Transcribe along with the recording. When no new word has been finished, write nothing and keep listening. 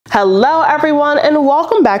Hello everyone and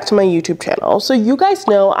welcome back to my YouTube channel. So you guys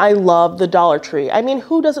know I love the Dollar Tree. I mean,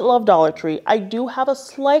 who doesn't love Dollar Tree? I do have a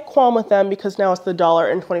slight qualm with them because now it's the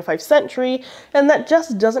 $1.25 tree and that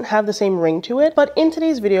just doesn't have the same ring to it. But in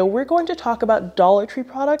today's video, we're going to talk about Dollar Tree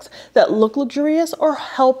products that look luxurious or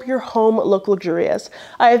help your home look luxurious.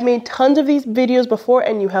 I have made tons of these videos before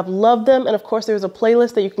and you have loved them. And of course, there's a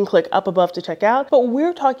playlist that you can click up above to check out. But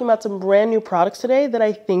we're talking about some brand new products today that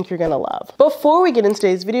I think you're gonna love. Before we get into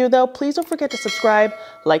today's video though, please don't forget to subscribe,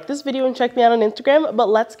 like this video, and check me out on Instagram. But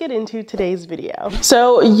let's get into today's video.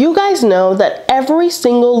 So you guys know that every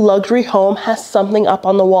single luxury home has something up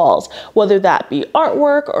on the walls, whether that be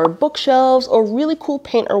artwork or bookshelves or really cool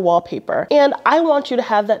paint or wallpaper. And I want you to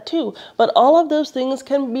have that too, but all of those things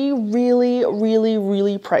can be really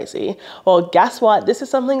pricey. Well, guess what? This is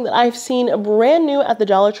something that I've seen brand new at the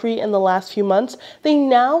Dollar Tree in the last few months. They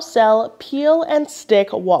now sell peel and stick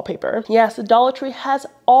wallpaper. Yes, the Dollar Tree has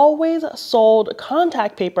always sold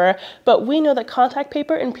contact paper, but we know that contact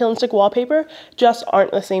paper and peel and stick wallpaper just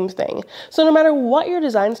aren't the same thing. So no matter what your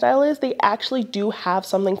design style is, they actually do have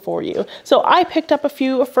something for you. So I picked up a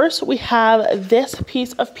few. First, we have this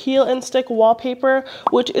piece of peel and stick wallpaper,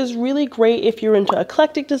 which is really great if you're into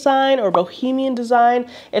eclectic design or bohemian design.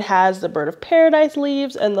 It has the bird of paradise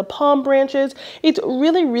leaves and the palm branches. It's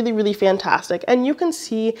really fantastic. And you can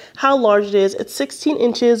see how large it is. It's 16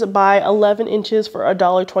 inches by 11 inches for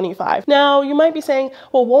 $1.25. Now, you might be saying,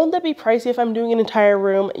 well, won't that be pricey if I'm doing an entire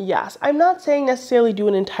room? Yes, I'm not saying necessarily do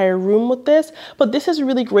an entire room with this, but this is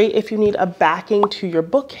really great if you need a backing to your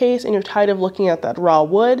bookcase and you're tired of looking at that raw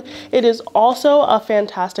wood. It is also a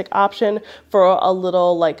fantastic option for a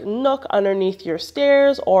little like nook underneath your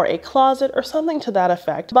stairs or a closet or something to that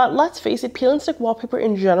effect. But let's face it, peel and stick wallpaper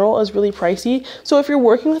in general is really pricey. So if you're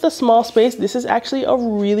working with a small space, this is actually a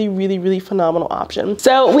really phenomenal option.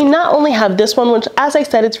 So we not only have this one, which as I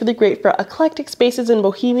said, it's really great for eclectic spaces and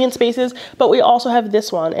bohemian spaces, but we also have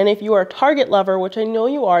this one. And if you are a Target lover, which I know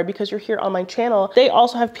you are because you're here on my channel, they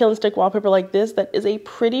also have peel and stick wallpaper like this that is a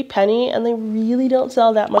pretty penny and they really don't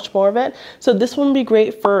sell that much more of it. So this one would be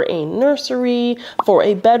great for a nursery, for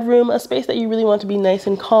a bedroom, a space that you really want to be nice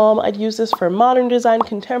and calm. I'd use this for modern design,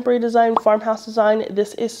 contemporary design, farmhouse design.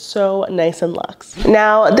 This is so nice and luxe.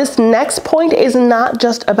 Now, this next point is not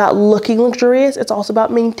just about looking luxurious, it's also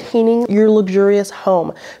about maintaining your luxurious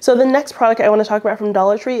home. So the next product I want to talk about from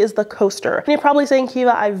Dollar Tree is the coaster. And you're probably saying,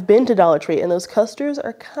 Kiva, I've been to Dollar Tree and those coasters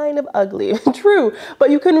are kind of ugly. True, but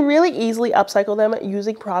you can really easily upcycle them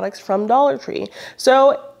using products from Dollar Tree.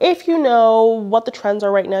 So if you know what the trends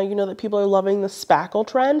are right now, you know that people are loving the spackle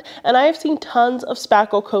trend, and I have seen tons of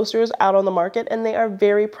spackle coasters out on the market and they are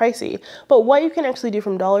very pricey. But what you can actually do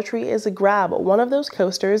from Dollar Tree is grab one of those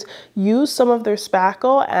coasters, use some of their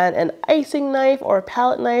spackle and an icing knife or a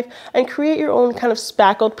palette knife and create your own kind of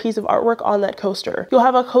spackled piece of artwork on that coaster. You'll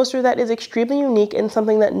have a coaster that is extremely unique and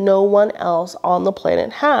something that no one else on the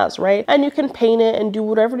planet has, right? And you can paint it and do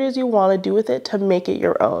whatever it is you want to do with it to make it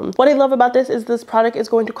your own. What I love about this is this product is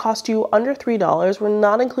going to cost you under $3. We're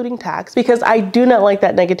not including tax because I do not like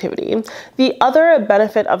that negativity. The other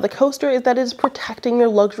benefit of the coaster is that it is protecting your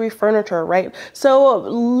luxury furniture, right? So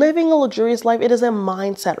living a luxurious life, it is a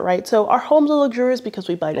mindset, right? So our homes are luxurious because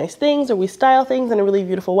we buy nice things or we style things in a really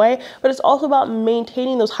beautiful way, but it's also about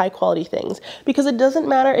maintaining those high quality things because it doesn't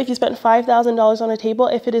matter if you spent $5,000 on a table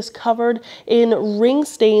if it is covered in ring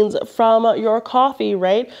stains from your coffee,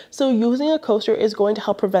 right? So using a coaster is going to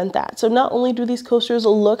help prevent that. So not only do these coasters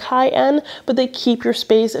look high-end, but they keep your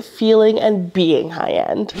space feeling and being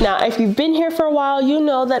high-end. Now, if you've been here for a while, you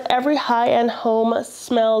know that every high-end home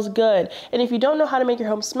smells good. And if you don't know how to make your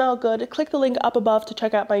home smell good, click the link up above to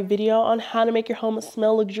check out my video on how to make your home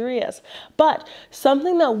smell luxurious. But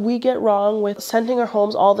something that we get wrong with scenting our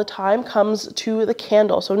homes all the time comes to the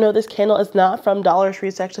candle. So no, this candle is not from Dollar Tree,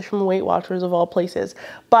 it's actually from Weight Watchers of all places.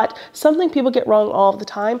 But something people get wrong all the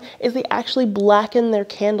time is they actually blacken their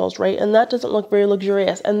candles, right? And that doesn't look very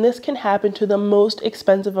luxurious. And this can happen to the most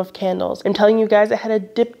expensive of candles. I'm telling you guys, I had a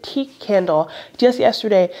diptyque candle just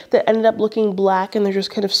yesterday that ended up looking black and there's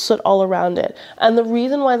just kind of soot all around it. And the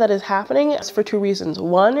reason why that is happening is for two reasons.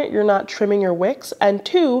 One, you're not trimming your wicks, and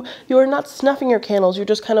two, you're not snuffing your candles. You're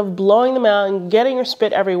just kind of blowing them out and getting your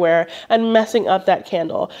spit everywhere and messing up that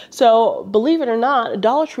candle. So believe it or not,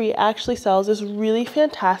 Dollar Tree actually sells this really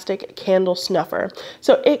fantastic candle snuffer.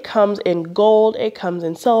 So it comes in gold, it comes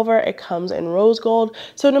in silver, it comes in rose gold.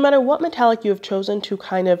 So no matter what metallic you have chosen to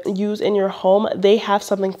kind of use in your home, they have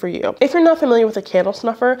something for you. If you're not familiar with a candle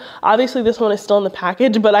snuffer, obviously this one is still in the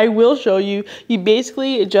package, but I will show you. You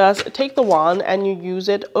basically just take the wand and you use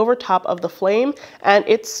it over top of the flame and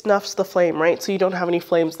it snuffs the flame, right? So you don't have any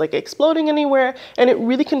flames like exploding anywhere software, and it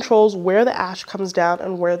really controls where the ash comes down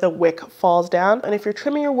and where the wick falls down. And if you're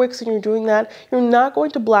trimming your wicks and you're doing that, you're not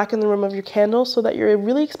going to blacken the rim of your candles, so that your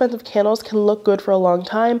really expensive candles can look good for a long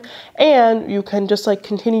time, and you can just like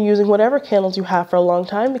continue using whatever candles you have for a long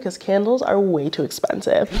time, because candles are way too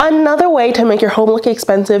expensive. Another way to make your home look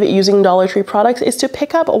expensive using Dollar Tree products is to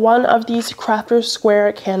pick up one of these Crafter's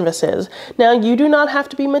Square canvases. Now, you do not have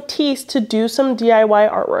to be Matisse to do some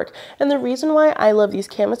DIY artwork, and the reason why I love these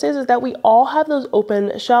canvases is that we all have those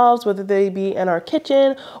open shelves, whether they be in our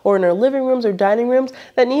kitchen or in our living rooms or dining rooms,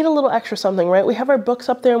 that need a little extra something, right? We have our books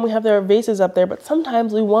up there and we have our vases up there, but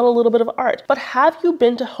sometimes we want a little bit of art. But have you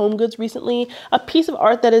been to Home Goods recently? A piece of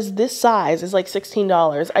art that is this size is like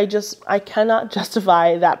 $16. I cannot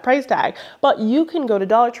justify that price tag. But you can go to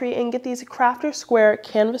Dollar Tree and get these Crafter's Square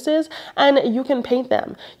canvases, and you can paint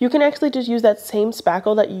them. You can actually just use that same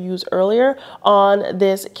spackle that you used earlier on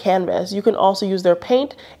this canvas. You can also use their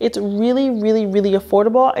paint. It's really, really, really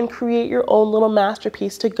affordable, and create your own little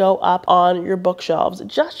masterpiece to go up on your bookshelves.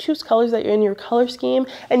 Just choose colors that are in your color scheme,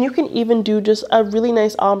 and you can even do just a really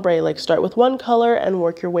nice ombre, like start with one color and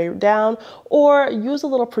work your way down, or use a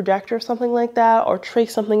little projector or something like that, or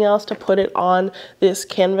trace something else to put it on this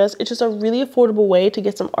canvas. It's just a really affordable way to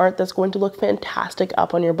get some art that's going to look fantastic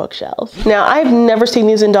up on your bookshelves. Now, I've never seen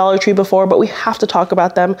these in Dollar Tree before, but we have to talk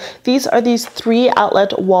about them. These are these 3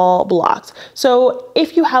 outlet wall blocks. So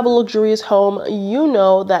if you have a luxurious home, you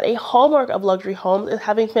know that a hallmark of luxury homes is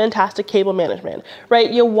having fantastic cable management,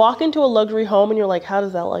 right? You walk into a luxury home and you're like, how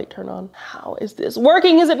does that light turn on? How is this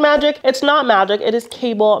working? Is it magic? It's not magic. It is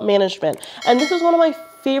cable management. And this is one of my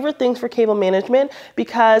favorite things for cable management,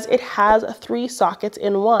 because it has 3 sockets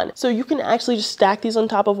in one. So you can actually just stack these on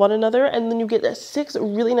top of one another, and then you get 6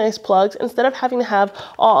 really nice plugs, instead of having to have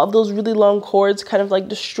all of those really long cords kind of like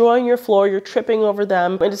destroying your floor. You're tripping over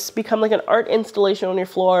them, and it's become like an art installation on your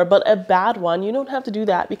floor, but a bad one. You don't have to do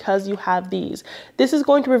that because you have these. This is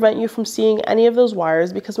going to prevent you from seeing any of those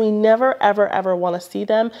wires, because we never, ever, ever want to see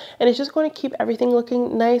them, and it's just going to keep everything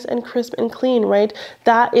looking nice and crisp and clean, right?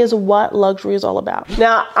 That is what luxury is all about.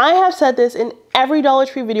 Now, I have said this in every Dollar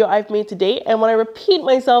Tree video I've made to date, and when I repeat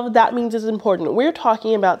myself, that means it's important. We're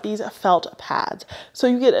talking about these felt pads. So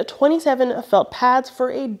you get 27 felt pads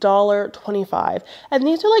for $1.25, and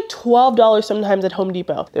these are like $12 sometimes at Home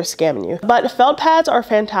Depot. They're scamming you. But felt pads are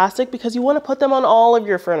fantastic because you want to put them on all of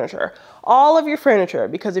your furniture. All of your furniture,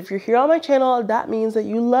 because if you're here on my channel, that means that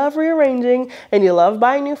you love rearranging and you love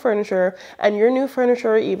buying new furniture, and your new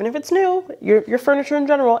furniture, even if it's new, your furniture in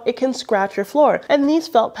general, it can scratch your floor. And these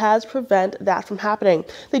felt pads prevent that from happening.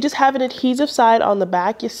 They just have an adhesive side on the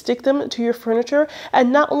back. You stick them to your furniture,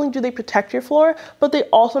 and not only do they protect your floor, but they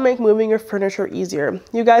also make moving your furniture easier.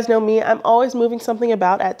 You guys know me, I'm always moving something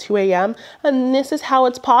about at 2 a.m. and this is how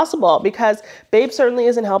it's possible, because Babe certainly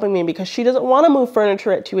isn't helping me, because she doesn't want to move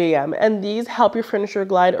furniture at 2 a.m. and these help your furniture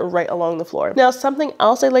glide right along the floor. Now, something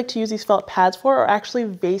else I like to use these felt pads for are actually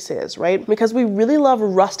vases, right? Because we really love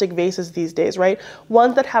rustic vases these days, right?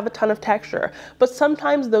 Ones that have a ton of texture, but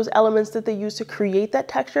sometimes those elements that they use to create that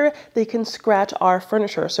texture, they can scratch our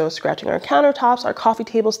furniture. So scratching our countertops, our coffee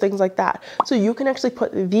tables, things like that. So you can actually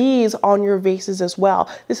put these on your vases as well.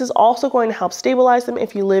 This is also going to help stabilize them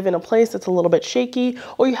if you live in a place that's a little bit shaky,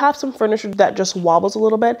 or you have some furniture that just wobbles a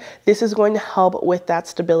little bit. This is going to help with that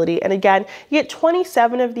stability. And again, you get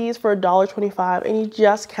 27 of these for $1.25, and you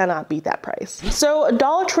just cannot beat that price. So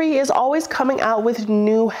Dollar Tree is always coming out with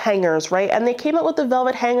new hangers, right? And they came out with the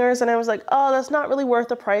velvet hangers, and I was like, oh, that's not really worth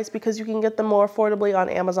the price, because you can get them more affordably on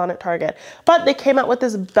Amazon at Target. But they came out with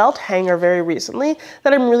this belt hanger very recently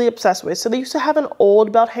that I'm really obsessed with. So they used to have an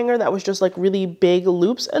old belt hanger that was just like really big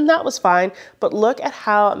loops, and that was fine. But look at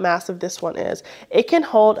how massive this one is. It can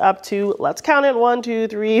hold up to, let's count it, 1, 2,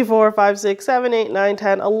 3, 4, 5, 6, 7, 8, 9,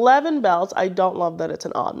 10, 11 belts. I don't love that it's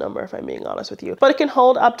an odd number, if I'm being honest with you, but it can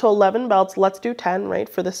hold up to 11 belts. Let's do 10, right,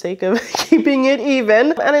 for the sake of keeping it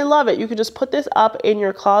even. And I love it. You could just put this up in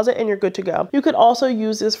your closet and you're good to go. You could also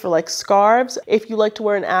use this for like scarves. If you like to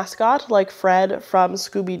wear an ascot like Fred from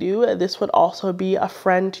Scooby-Doo, this would also be a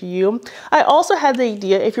friend to you. I also had the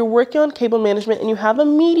idea, if you're working on cable management and you have a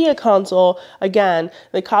media console, again,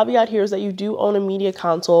 the caveat here is that you do own a media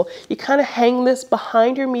console, you kind of hang this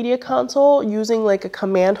behind your media console using like a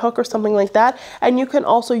command hook or something like that. And you can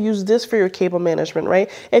also use this for your cable management, right?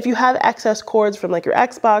 If you have excess cords from like your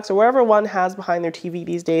Xbox or wherever one has behind their TV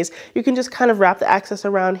these days, you can just kind of wrap the excess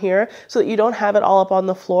around here so that you don't have it all up on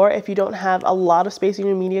the floor if you don't have a lot of space in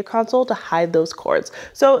your media console to hide those cords.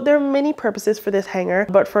 So there are many purposes for this hanger,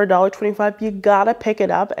 but for $1.25, you gotta pick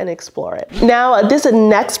it up and explore it. Now, this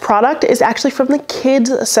next product is actually from the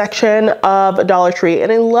kids section of Dollar Tree,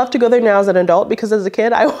 and I love to go there now as an adult because as a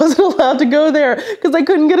kid, I wasn't allowed to go there because I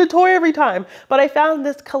couldn't get a toy every time. But I found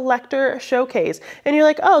this collector showcase, and you're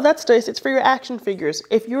like, oh, that's nice. It's for your action figures.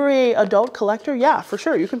 If you're a adult collector, yeah, for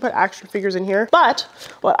sure, you can put action figures in here. But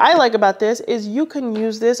what I like about this is you can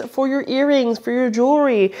use this for your earrings, for your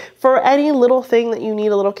jewelry, for any little thing that you need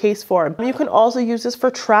a little case for. You can also use this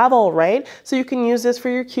for travel, right? So you can use this for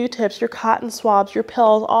your Q-tips, your cotton swabs, your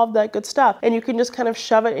pills, all of that good stuff. And you can just kind of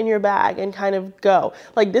shove it in your bag and kind of go.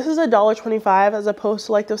 Like this is $1.25 as opposed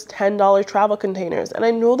to like those $10 travel containers. And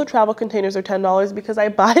I know the travel containers are $10 because I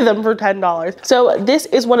buy them for $10. So this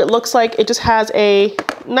is what it looks like. It just has a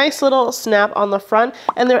nice little snap on the front,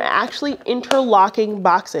 and they're actually interlocking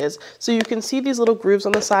boxes. So you can see these little grooves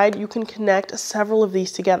on the side. You can connect several of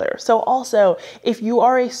these together. So also, if you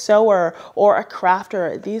are a sewer or a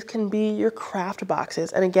crafter, these can be your craft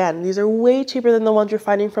boxes. And again, these are way cheaper than the ones you're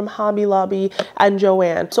finding from Hobby Lobby and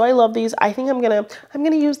Joann. So I love these. I think I'm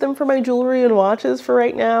gonna use them for my jewelry and watches for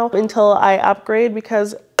right now until I upgrade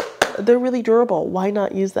because they're really durable. Why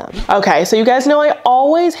not use them? Okay, so you guys know I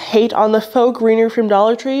always hate on the faux greenery from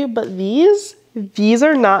Dollar Tree, but these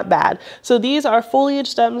are not bad. So these are foliage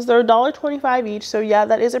stems. They're $1.25 each. So yeah,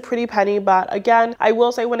 that is a pretty penny. But again, I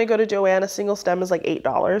will say when I go to Joann, a single stem is like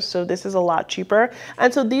 $8. So this is a lot cheaper.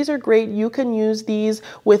 And so these are great. You can use these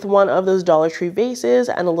with one of those Dollar Tree vases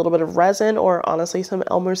and a little bit of resin, or honestly some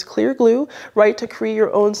Elmer's clear glue, right? To create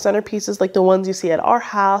your own centerpieces like the ones you see at our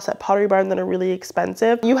house, at Pottery Barn, that are really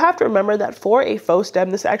expensive. You have to remember that for a faux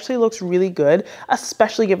stem, this actually looks really good,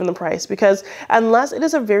 especially given the price, because unless it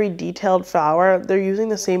is a very detailed flower, they're using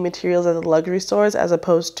the same materials as the luxury stores as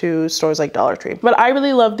opposed to stores like Dollar Tree. But I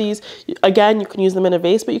really love these. Again, you can use them in a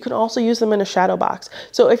vase, but you can also use them in a shadow box.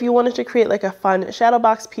 So if you wanted to create like a fun shadow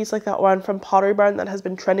box piece like that one from Pottery Barn that has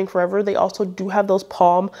been trending forever, they also do have those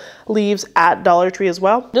palm leaves at Dollar Tree as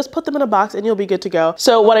well. Just put them in a box and you'll be good to go.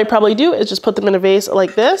 So what I probably do is just put them in a vase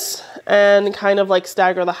like this and kind of like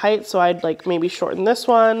stagger the height. So I'd like maybe shorten this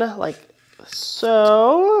one like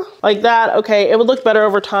so, like that. Okay, it would look better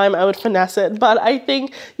over time. I would finesse it, but I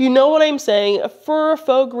think you know what I'm saying. For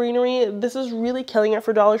faux greenery, this is really killing it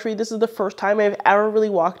for Dollar Tree. This is the first time I've ever really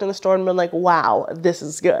walked in the store and been like, wow, this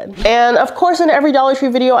is good. And of course, in every Dollar Tree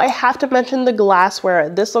video, I have to mention the glassware.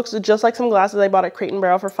 This looks just like some glasses I bought at Crate &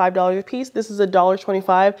 Barrel for $5 a piece. This is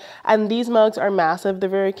 $1.25, and these mugs are massive. They're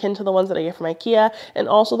very akin to the ones that I get from IKEA and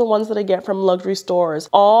also the ones that I get from luxury stores.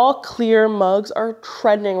 All clear mugs are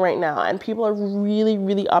trending right now, and people are really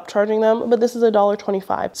upcharging them, but this is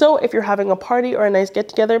 $1.25. So if you're having a party or a nice get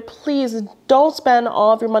together, please don't spend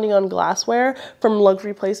all of your money on glassware from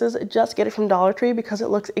luxury places. Just get it from Dollar Tree because it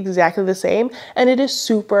looks exactly the same and it is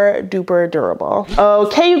super duper durable.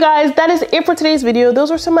 Okay, you guys, that is it for today's video. Those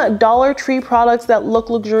are some Dollar Tree products that look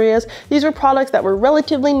luxurious. These are products that were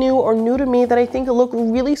relatively new or new to me that I think look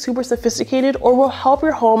really super sophisticated or will help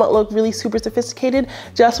your home look really super sophisticated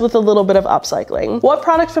just with a little bit of upcycling. What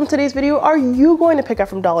products from today's video are you going to pick up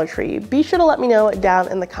from Dollar Tree? Be sure to let me know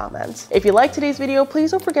down in the comments. If you liked today's video,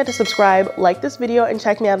 please don't forget to subscribe, like this video, and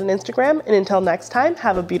check me out on Instagram. And until next time,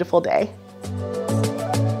 have a beautiful day.